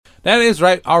That is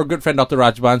right. Our good friend Dr.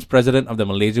 Rajbans, President of the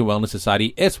Malaysian Wellness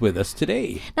Society, is with us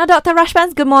today. Now, Dr.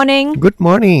 Rajbans, good morning. Good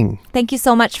morning. Thank you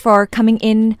so much for coming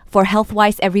in for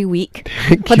Healthwise every week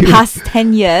Thank for you. the past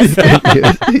 10 years.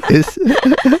 Yes.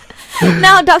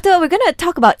 Now, Doctor, we're going to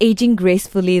talk about aging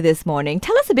gracefully this morning.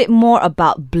 Tell us a bit more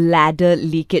about bladder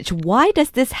leakage. Why does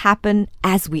this happen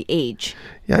as we age?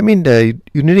 Yeah, I mean, the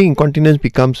urinary incontinence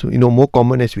becomes, more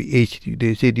common as we age.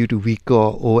 They say due to weaker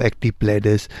or overactive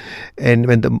bladders. And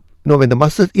when the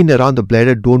muscles in and around the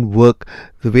bladder don't work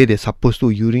the way they're supposed to,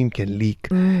 urine can leak.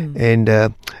 And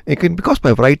it can be caused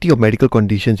by a variety of medical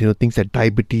conditions, things like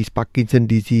diabetes, Parkinson's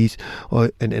disease,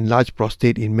 or an enlarged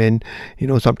prostate in men.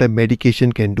 Sometimes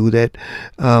medication can do that.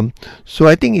 So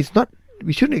I think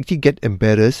we shouldn't actually get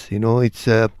embarrassed. It's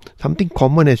something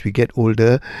common as we get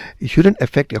older. It shouldn't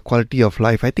affect your quality of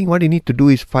life. I think what you need to do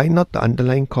is find out the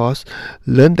underlying cause,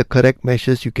 learn the correct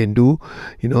measures you can do.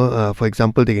 For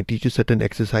example, they can teach you certain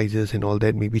exercises and all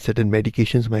that. Maybe certain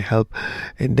medications might help.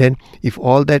 And then if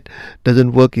all that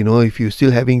doesn't work, if you're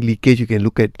still having leakage, you can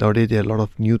look at, nowadays there are a lot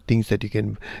of new things that you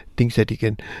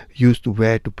can use to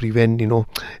wear to prevent,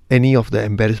 any of the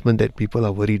embarrassment that people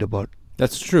are worried about.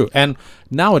 That's true. And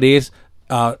nowadays,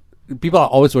 people are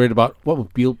always worried about what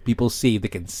will people say if they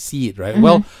can see it, right?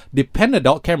 Well, Depend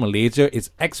Adult Care Malaysia is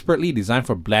expertly designed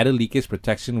for bladder leakage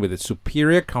protection with a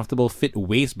superior comfortable fit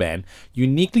waistband,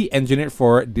 uniquely engineered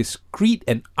for discreet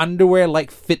and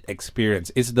underwear-like fit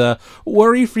experience. It's the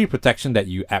worry-free protection that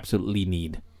you absolutely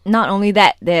need. Not only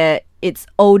that, it's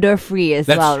odor-free as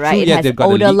That's well, right? true. It Yeah, has they've got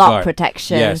a odor leak lock guard.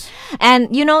 protection. Yes.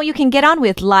 And, you can get on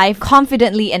with life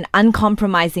confidently and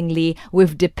uncompromisingly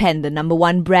with Depend, the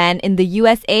 #1 brand in the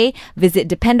USA. Visit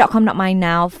depend.com.my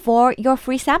now for your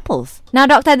free samples. Now,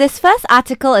 Doctor, this first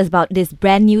article is about this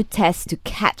brand new test to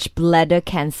catch bladder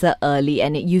cancer early,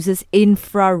 and it uses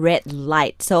infrared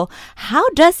light. So how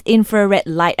does infrared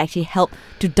light actually help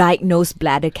to diagnose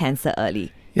bladder cancer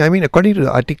early? Yeah, I mean, according to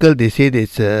the article, they say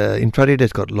this infrared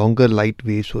has got longer light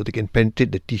waves, so they can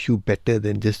penetrate the tissue better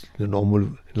than just the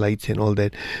normal lights and all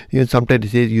that. Even sometimes they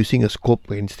say using a scope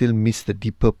can still miss the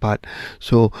deeper part.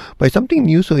 So by something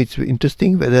new, so it's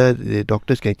interesting whether the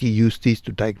doctors can actually use this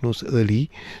to diagnose early.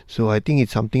 So I think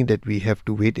it's something that we have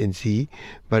to wait and see.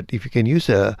 But if you can use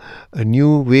a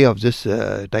new way of just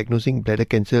diagnosing bladder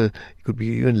cancer, it could be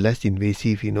even less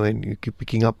invasive, and you keep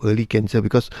picking up early cancer,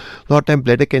 because a lot of time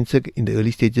bladder cancer in the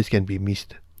early stages can be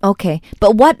missed. Okay,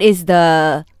 but what is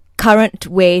the current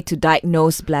way to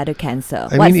diagnose bladder cancer?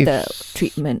 What's the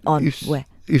treatment on where?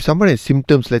 If somebody has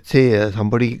symptoms, let's say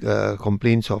somebody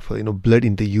complains of blood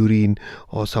in the urine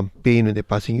or some pain when they're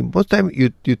passing, most time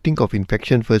you think of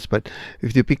infection first. But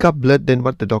if they pick up blood, then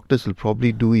what the doctors will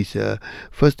probably do is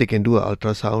first they can do an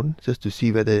ultrasound just to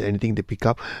see whether anything they pick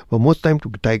up. But most time to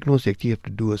diagnose, you actually have to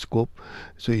do a scope.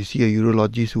 So you see a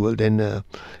urologist who will then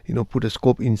put a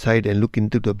scope inside and look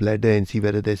into the bladder and see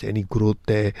whether there's any growth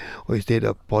there, or is there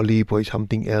a polyp or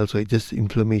something else, or it's just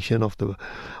inflammation of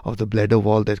the bladder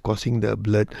wall that's causing the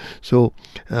blood. So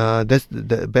that's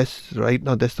the best right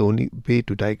now. That's the only way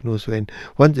to diagnose.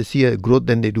 Once they see a growth,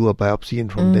 then they do a biopsy,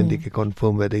 and from then they can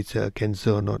confirm whether it's a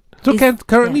cancer or not. So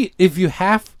currently, if you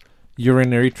have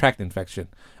urinary tract infection,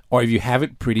 or if you have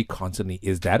it pretty constantly,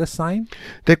 is that a sign?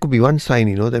 That could be one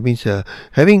sign, That means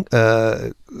having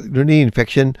urinary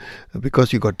infection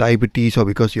because you got diabetes or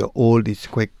because you're old is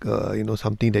quite,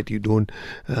 something that you don't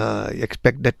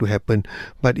expect that to happen.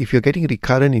 But if you're getting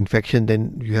recurrent infection,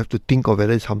 then you have to think of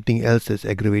whether something else is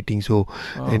aggravating. So,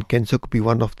 and cancer could be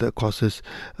one of the causes.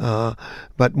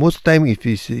 But most time, if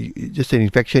it's just an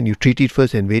infection, you treat it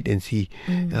first and wait and see.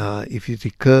 If it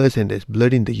recurs and there's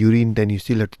blood in the urine, then you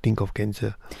still have to think of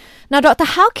cancer. Now, Doctor,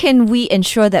 how can we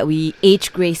ensure that we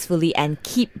age gracefully and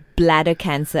keep bladder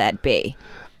cancer at bay?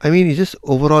 I mean, it's just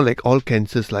overall, like all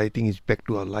cancers, I think it's back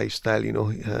to our lifestyle,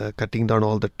 cutting down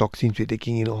all the toxins we're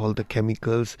taking, all the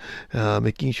chemicals,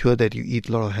 making sure that you eat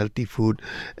a lot of healthy food.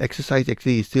 Exercise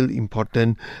actually is still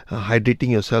important.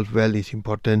 Hydrating yourself well is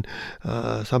important.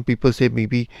 Some people say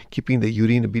maybe keeping the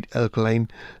urine a bit alkaline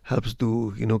helps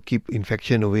to, keep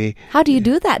infection away. How do you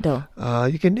do that though?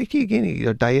 You can actually, again,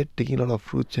 your diet, taking a lot of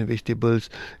fruits and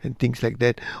vegetables and things like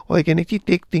that. Or you can actually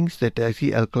take things that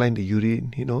actually alkaline the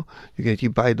urine, You can actually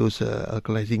buy those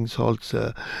alkalizing salts.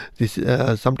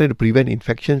 Sometimes to prevent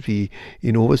infections, we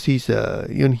in overseas,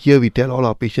 even here we tell all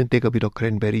our patients take a bit of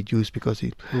cranberry juice because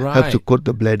it helps to coat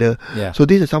the bladder. Yeah. So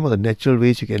these are some of the natural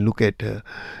ways you can look at,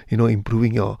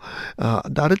 improving your.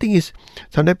 The other thing is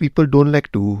sometimes people don't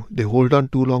like to. They hold on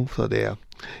too long for their.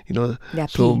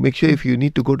 So make sure if you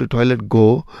need to go to toilet,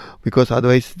 go, because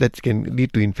otherwise that can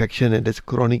lead to infection, and that's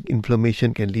chronic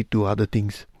inflammation can lead to other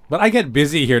things. But I get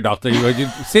busy here, doctor. You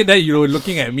said that you were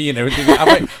looking at me and everything. I'm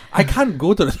like, I can't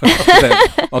go to the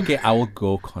toilet. Okay, I will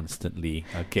go constantly.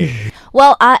 Okay.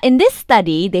 Well, in this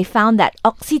study, they found that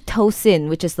oxytocin,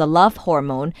 which is the love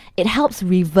hormone, it helps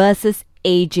reverses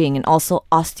aging and also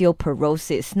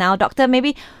osteoporosis. Now, doctor,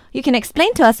 maybe you can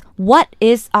explain to us what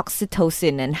is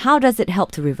oxytocin and how does it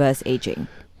help to reverse aging?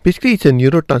 Basically, it's a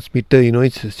neurotransmitter,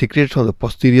 it's secreted from the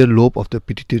posterior lobe of the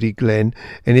pituitary gland,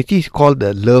 and it is called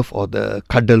the love or the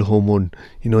cuddle hormone.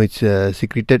 It's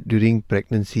secreted during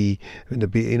pregnancy,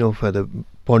 when for the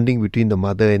bonding between the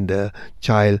mother and the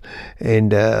child,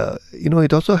 and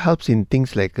it also helps in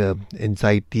things like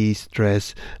anxiety,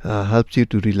 stress, helps you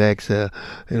to relax,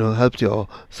 helps your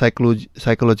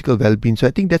psychological well-being. So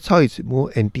I think that's how it's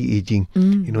more anti-aging.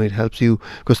 It helps you,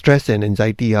 because stress and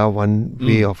anxiety are one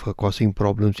way of causing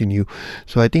problems in you.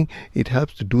 So I think it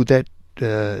helps to do that.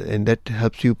 And that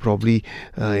helps you probably,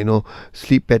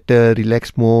 sleep better,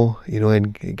 relax more,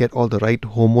 and get all the right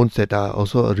hormones that are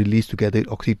also released together with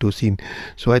oxytocin.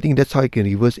 So I think that's how it can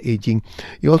reverse aging.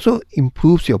 It also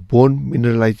improves your bone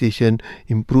mineralization,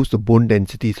 improves the bone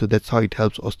density. So that's how it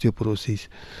helps osteoporosis.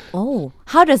 Oh,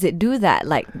 how does it do that?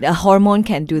 Like the hormone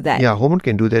can do that? Yeah, hormone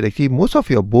can do that. Actually, most of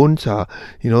your bones are,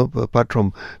 apart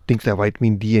from things like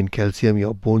vitamin D and calcium,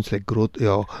 your bones like growth,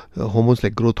 your hormones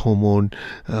like growth hormone,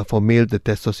 for males, the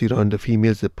testosterone, the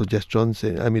females, the progesterones,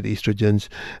 the estrogens,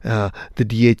 the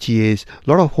DHEAs. A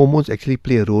lot of hormones actually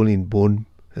play a role in bone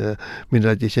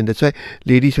mineralization. That's why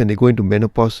ladies, when they go into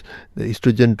menopause, the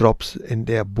estrogen drops and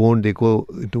their bone, they go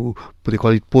into, they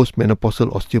call it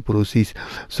post-menopausal osteoporosis.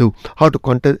 So how to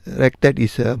counteract that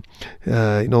is,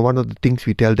 one of the things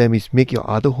we tell them is make your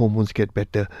other hormones get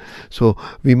better. So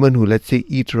women who, let's say,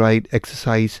 eat right,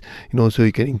 exercise, so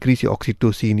you can increase your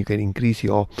oxytocin, you can increase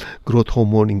your growth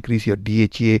hormone, increase your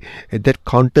DHEA, and that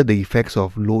counter the effects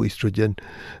of low estrogen,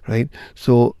 right?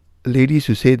 So ladies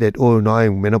who say that, oh, now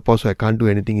I'm menopause, so I can't do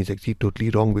anything, is actually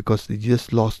totally wrong, because they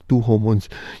just lost two hormones.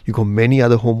 You got many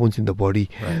other hormones in the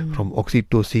body, from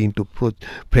oxytocin to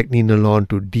pregnenolone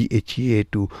to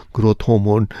DHEA to growth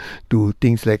hormone to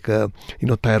things like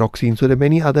thyroxine. So there are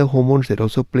many other hormones that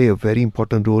also play a very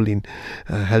important role in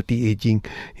healthy aging.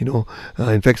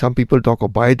 In fact, some people talk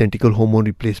of bioidentical hormone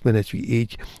replacement as we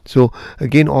age. So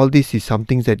again, all this is some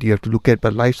things that you have to look at,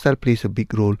 but lifestyle plays a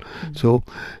big role. So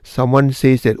someone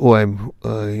says that, oh, I'm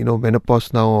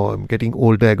menopause now, or I'm getting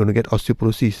older, I'm going to get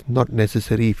osteoporosis. Not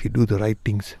necessary if you do the right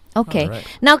things. Okay. Right.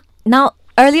 Now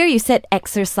earlier you said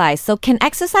exercise. So can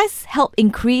exercise help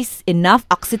increase enough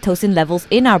oxytocin levels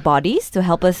in our bodies to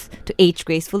help us to age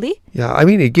gracefully? Yeah,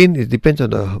 again, it depends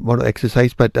on the amount of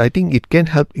exercise, but I think it can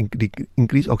help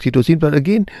increase oxytocin. But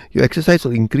again, your exercise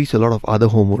will increase a lot of other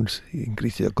hormones. You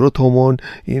increase your growth hormone.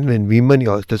 In women,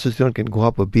 your testosterone can go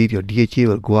up a bit, your DHA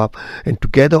will go up, and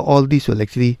together all these will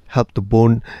actually help the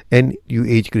bone and you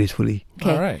age gracefully.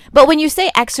 Okay. All right. But when you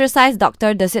say exercise,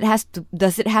 doctor, does it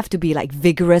have to be like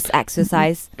vigorous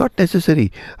exercise? Not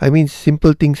necessary.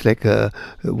 Simple things like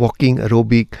walking,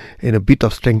 aerobic, and a bit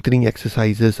of strengthening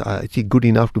exercises are actually good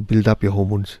enough to build up your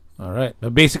hormones. All right.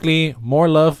 But basically, more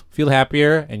love, feel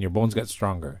happier, and your bones get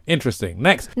stronger. Interesting.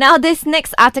 Next. Now, this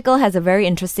next article has a very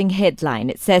interesting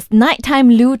headline. It says, nighttime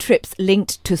loo trips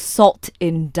linked to salt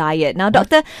in diet. Now,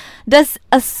 doctor, does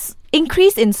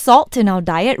increase in salt in our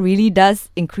diet really does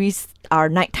increase our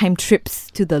nighttime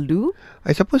trips to the loo?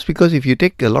 I suppose because if you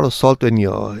take a lot of salt when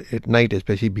you're at night,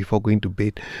 especially before going to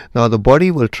bed, now the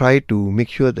body will try to make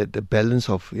sure that the balance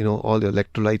of all your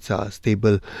electrolytes are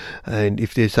stable, and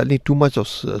if there's suddenly too much of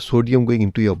sodium going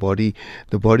into your body,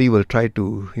 the body will try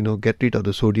to get rid of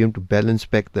the sodium to balance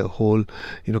back the whole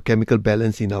chemical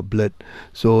balance in our blood.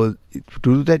 So to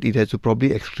do that, it has to probably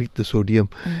excrete the sodium,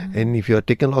 and if you're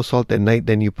taking a lot of salt at night,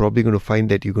 then you're probably going to find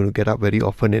that you're going to get up very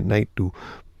often at night to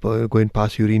go and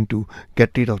pass urine to get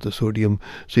rid of the sodium,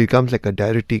 so it becomes like a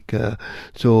diuretic.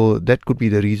 So that could be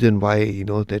the reason why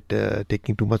that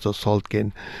taking too much of salt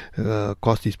can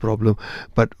cause this problem.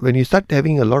 But when you start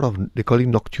having a lot of, they call it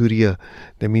nocturia,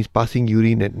 that means passing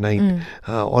urine at night,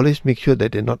 always make sure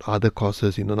that there are not other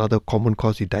causes. Another common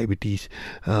cause is diabetes.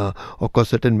 Of course,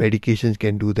 certain medications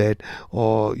can do that,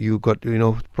 or you got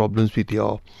problems with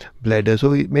your bladder. So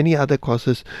many other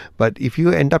causes. But if you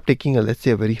end up taking let's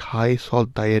say a very high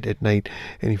salt diet at night,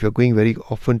 and if you're going very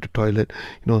often to toilet,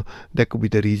 that could be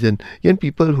the reason. Even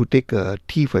people who take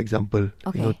tea, for example,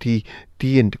 tea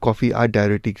and coffee are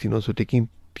diuretics, so taking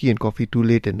tea and coffee too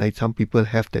late at night, some people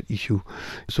have that issue.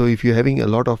 So if you're having a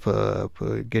lot of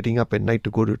getting up at night to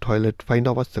go to the toilet, find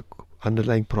out what's the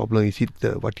underlying problem. Is it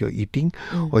what you're eating,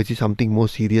 or is it something more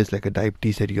serious like a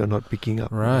diabetes that you're not picking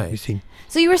up? Right. Missing.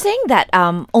 So you were saying that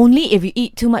only if you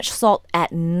eat too much salt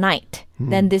at night,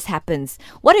 then this happens.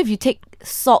 What if you take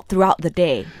salt throughout the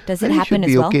day? Does it Then happen should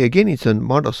as be well? okay. Again, it's an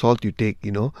amount of salt you take,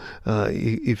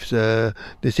 if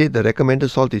they say the recommended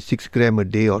salt is 6 gram a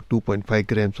day or 2.5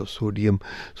 grams of sodium.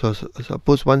 So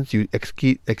suppose once you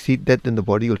exceed that, then the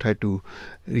body will try to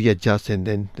readjust, and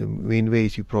then the main way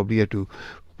is you probably have to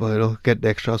get the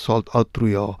extra salt out through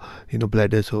your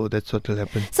bladder. So that's what will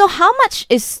happen. So how much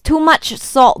is too much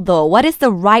salt though? What is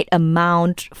the right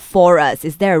amount for us?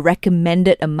 Is there a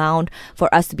recommended amount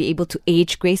for us to be able to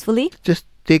age gracefully? Just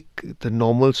take the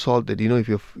normal salt that if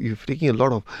you're taking a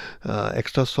lot of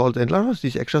extra salt, and a lot of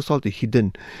this extra salt is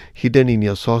hidden in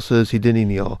your sauces, hidden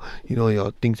in your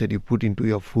your things that you put into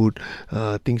your food,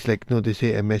 things like they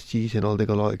say MSGs and all, they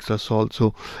got a lot of extra salt.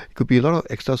 So it could be a lot of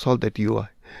extra salt that you are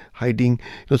hiding.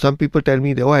 Some people tell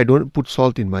me that I don't put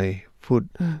salt in my food,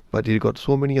 but you got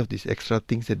so many of these extra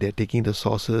things that they're taking, the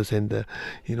sauces and the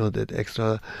that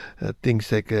extra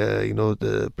things like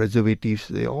the preservatives.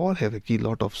 They all have actually a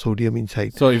lot of sodium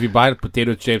inside. So if you buy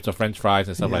potato chips or French fries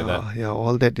and stuff like that,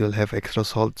 all that you'll have extra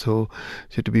salt. So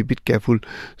you have to be a bit careful.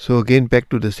 So again, back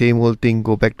to the same old thing.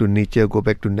 Go back to nature. Go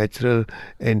back to natural.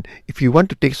 And if you want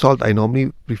to take salt, I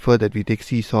normally prefer that we take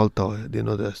sea salt, or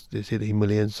they say the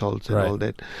Himalayan salts and all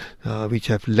that, which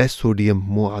have less sodium,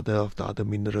 more of the other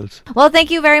minerals. Well,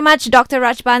 thank you very much, Dr.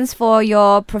 Rajbans, for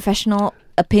your professional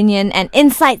opinion and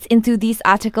insights into these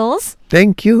articles.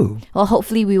 Thank you. Well,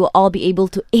 hopefully we will all be able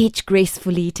to age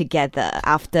gracefully together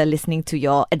after listening to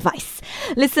your advice.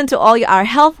 Listen to all our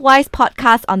Healthwise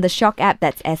podcasts on the Shock app.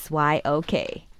 That's SYOK.